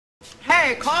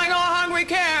Okay, calling all hungry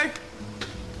kids.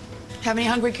 Have any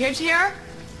hungry kids here?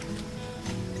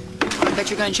 I bet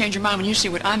you're gonna change your mind when you see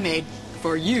what I made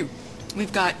for you.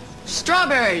 We've got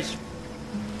strawberries.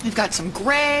 We've got some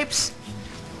grapes.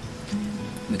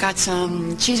 We've got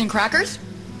some cheese and crackers.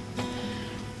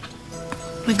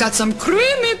 We've got some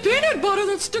creamy peanut butter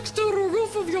that sticks to the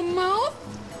roof of your mouth.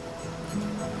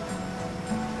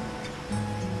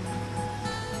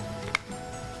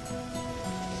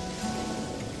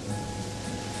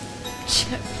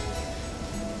 Chip.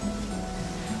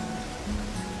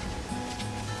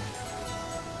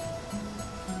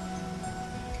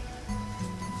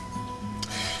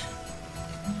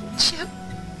 Chip.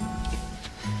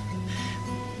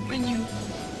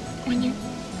 When you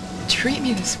treat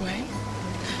me this way,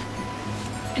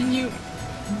 and you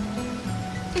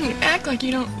act like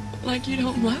you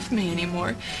don't love me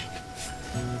anymore.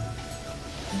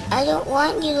 I don't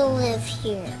want you to live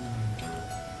here.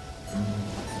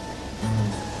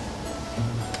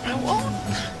 I won't.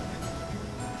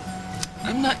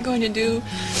 I'm not going to do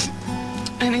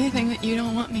anything that you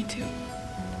don't want me to.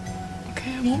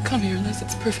 Okay, I won't come here unless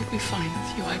it's perfectly fine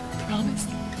with you, I promise.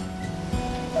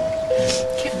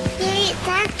 Hey,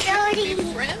 that's Can't we be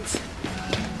friends?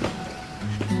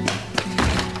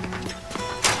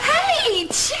 Hey,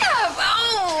 Chip!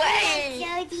 Oh, hey!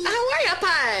 Jody. How are you,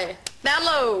 Pie? Down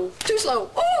low. Too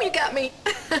slow. Oh, you got me.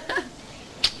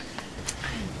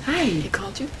 Hi. He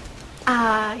called you?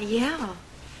 Yeah.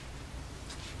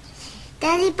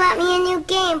 Daddy bought me a new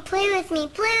game. Play with me.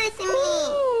 Play with me.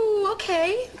 Ooh,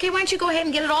 okay. Okay, why don't you go ahead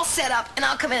and get it all set up, and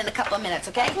I'll come in a couple of minutes,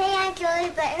 okay? Okay, Aunt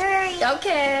Jody, but hurry.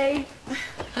 Okay.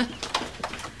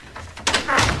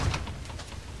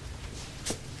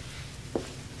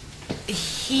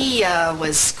 He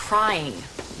was crying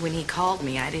when he called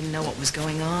me. I didn't know what was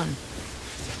going on.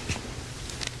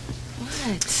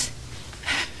 What?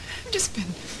 I've just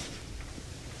been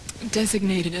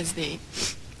designated as the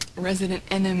resident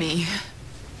enemy.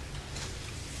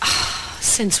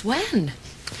 Since when?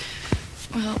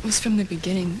 Well, it was from the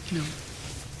beginning,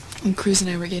 when Cruz and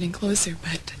I were getting closer,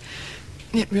 but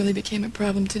it really became a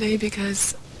problem today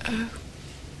because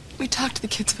we talked to the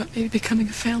kids about maybe becoming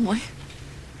a family.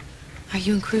 Are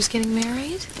you and Cruz getting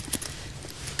married?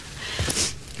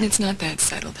 It's not that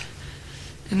settled.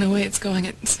 And the way it's going,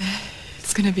 it's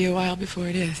going to be a while before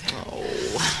it is. Oh.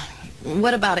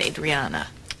 What about Adriana?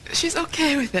 She's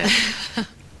okay with it.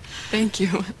 Thank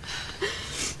you.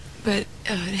 But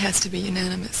it has to be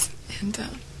unanimous. And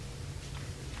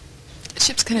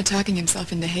Chip's kind of talking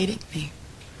himself into hating me.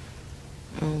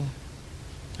 Oh,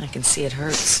 I can see it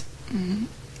hurts. Mm-hmm.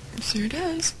 It sure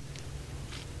does.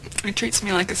 He treats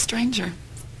me like a stranger.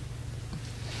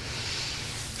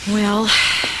 Well,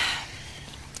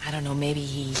 I don't know, maybe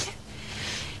he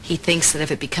thinks that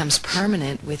if it becomes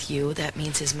permanent with you, that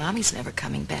means his mommy's never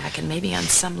coming back. And maybe on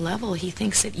some level he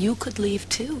thinks that you could leave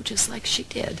too, just like she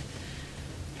did.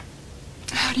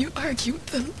 How do you argue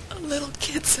with a little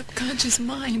kid's subconscious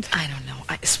mind? I don't know.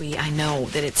 Sweetie, I know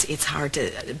that it's hard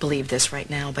to believe this right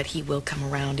now, but he will come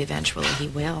around eventually. He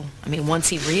will. I mean, once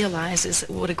he realizes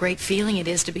what a great feeling it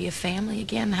is to be a family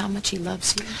again, how much he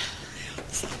loves you.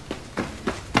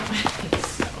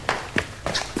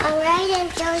 All right,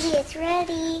 Aunt Jody, it's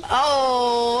ready.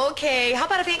 Oh, okay. How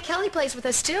about if Aunt Kelly plays with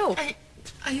us too?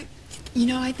 I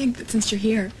think that since you're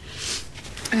here,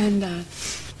 and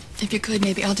if you could,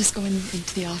 maybe I'll just go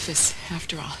into the office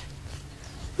after all.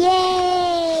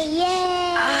 Yay!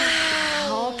 Yay!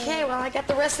 Okay, well, I got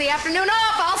the rest of the afternoon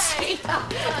off. I'll see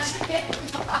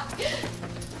you.